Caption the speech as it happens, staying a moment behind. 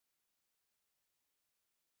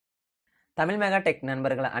Tamil mega tech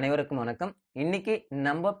நண்பர்கள் அனைவருக்கும் வணக்கம். இன்னைக்கு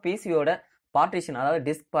நம்ம பிசியோட பார்ட்டிஷன் அதாவது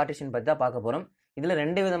டிஸ்க் பார்ட்டிஷன் பற்றி தான் பார்க்க போகிறோம். இதில்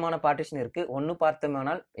ரெண்டு விதமான பார்ட்டிஷன் இருக்குது. ஒன்று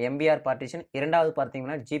பார்த்தோம்னால் எம்பிஆர் பார்ட்டிஷன், இரண்டாவது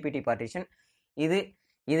பார்த்தீங்கன்னா ஜிபிடி பார்ட்டிஷன். இது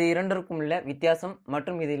இரண்டிற்கும் உள்ள வித்தியாசம்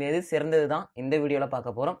மற்றும் இதில் எது சிறந்தது தான் இந்த வீடியோவில்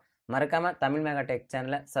பார்க்க போகிறோம். மறக்காமல் தமிழ் மெகா டெக்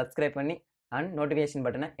சேனலை சப்ஸ்கிரைப் பண்ணி அண்ட் நோட்டிஃபிகேஷன்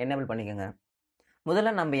பட்டனை எனேபிள் பண்ணிக்கோங்க.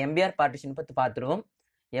 முதல்ல நம்ம எம்பிஆர் பார்ட்டிஷன் பற்றி பார்த்துருவோம்.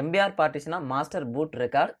 MBR பார்ட்டிஷனாக master boot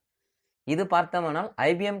record. இது பார்த்தோம்னால்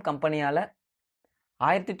ஐபிஎம் கம்பெனியால்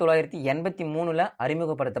 1983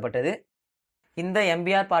 அறிமுகப்படுத்தப்பட்டது. இந்த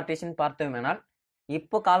எம்பிஆர் பார்ட்டிஷன் பார்த்தோம்னால்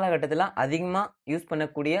இப்போ காலகட்டத்தில் அதிகமாக யூஸ்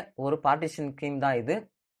பண்ணக்கூடிய ஒரு பார்ட்டிஷன் ஸ்கீம் தான் இது.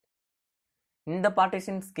 இந்த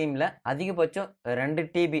பார்ட்டிஷன் ஸ்கீமில் அதிகபட்சம் 2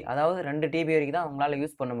 டிபி அதாவது 2 டிபி வரைக்கும் தான் உங்களால்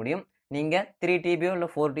யூஸ் பண்ண முடியும். நீங்கள் 3 டிபியோ இல்லை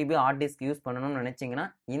 4 டிபியோ ஹார்ட் டிஸ்க் யூஸ் பண்ணணும்னு நினச்சிங்கன்னா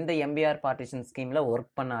இந்த எம்பிஆர் பார்ட்டிஷன் ஸ்கீமில்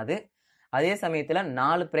ஒர்க் பண்ணாது. அதே சமயத்தில்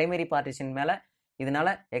 4 பிரைமரி பார்ட்டிஷன் மேலே இதனால்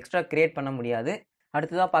எக்ஸ்ட்ரா கிரியேட் பண்ண முடியாது.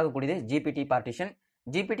 அடுத்ததாக பார்க்கக்கூடியது ஜிபிடி பார்ட்டிஷன்.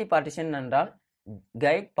 ஜிபிடி பார்ட்டிஷன் என்றால்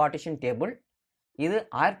கைட் பார்ட்டிஷன் டேபிள். இது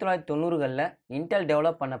 1990களில் இன்டெல்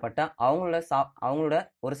டெவலப் பண்ணப்பட்ட அவங்களோட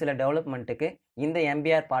ஒரு சில டெவலப்மெண்ட்டுக்கு இந்த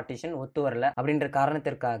எம்பிஆர் பார்ட்டிஷன் ஒத்து வரல அப்படின்ற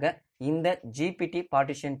காரணத்திற்காக இந்த ஜிபிடி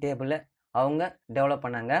பார்ட்டிஷன் டேபிளை அவங்க டெவலப்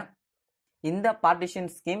பண்ணாங்க. இந்த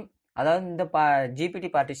பார்ட்டிஷன் ஸ்கீம் அதாவது இந்த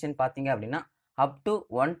ஜிபிடி பார்ட்டிஷன் பார்த்தீங்க அப்படின்னா அப் டு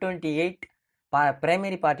 128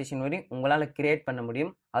 பிரைமரி பார்ட்டிஷன் வரையும் உங்களால் கிரியேட் பண்ண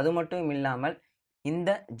முடியும். அது மட்டும் இல்லாமல் இந்த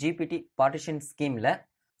ஜிபிடி பார்ட்டிஷன் ஸ்கீமில்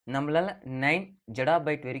நம்மளால் 9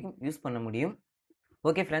 ஜெடாபைட் வரைக்கும் யூஸ் பண்ண முடியும்.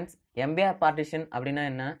 ஓகே ஃப்ரெண்ட்ஸ், எம்பிஆர் பார்ட்டிஷன் அப்படின்னா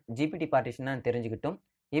என்ன, ஜிபிடி பார்ட்டிஷன்னா தெரிஞ்சுக்கிட்டோம்.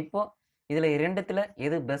 இப்போது இதில் இரண்டுத்தில்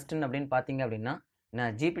எது பெஸ்ட்டுன்னு அப்படின்னு பார்த்தீங்க அப்படின்னா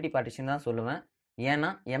நான் ஜிபிடி பார்ட்டிஷன் தான் சொல்லுவேன். ஏன்னா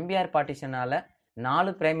எம்பிஆர் பார்ட்டிஷனால்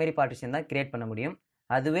 4 பிரைமரி பார்ட்டிஷன் தான் கிரியேட் பண்ண முடியும்.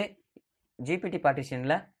 அதுவே ஜிபிடி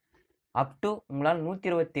பார்ட்டிஷனில் அப் டு உங்களால்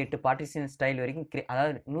 128 பார்ட்டிஷன் ஸ்டைல் வரைக்கும்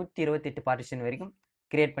அதாவது 128 பார்ட்டிஷன் வரைக்கும்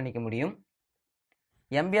கிரியேட் பண்ணிக்க முடியும்.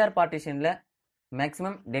 எம்பிஆர் பார்ட்டிஷனில்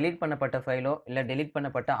மேக்ஸிமம் டெலீட் பண்ணப்பட்ட ஃபைலோ இல்லை டெலீட்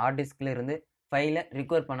பண்ணப்பட்ட ஹார்ட் டிஸ்கில் இருந்து ஃபைலை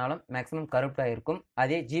ரிகவர் பண்ணாலும் மேக்ஸிமம் கரப்டாக இருக்கும்.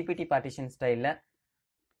 அதே ஜிபிடி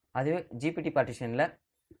பார்ட்டிஷனில்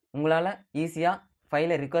உங்களால் ஈஸியாக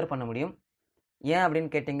ஃபைலை ரிகவர் பண்ண முடியும். ஏன்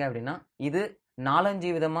அப்படின்னு கேட்டிங்க அப்படின்னா இது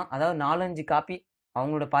 4-5 விதமாக அதாவது 4-5 காப்பி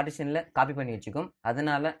அவங்களோட பார்ட்டிஷனில் காப்பி பண்ணி வச்சுக்கும்.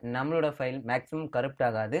 அதனால் நம்மளோட ஃபைல் மேக்ஸிமம் கரப்ட்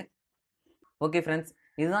ஆகாது. ஓகே ஃப்ரெண்ட்ஸ்,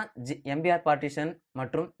 இதுதான் எம்பிஆர் பார்ட்டிஷன்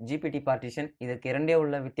மற்றும் ஜிபிடி பார்ட்டிஷன். இதற்கு இரண்டே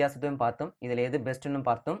உள்ள வித்தியாசத்தையும் பார்த்தோம். இதில் எது பெஸ்ட்டுன்னு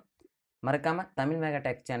பார்த்தோம். மறக்காமல் தமிழ் மெகா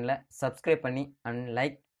டெக் சேனலை சப்ஸ்கிரைப் பண்ணி and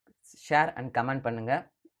like, share and comment பண்ணுங்கள்.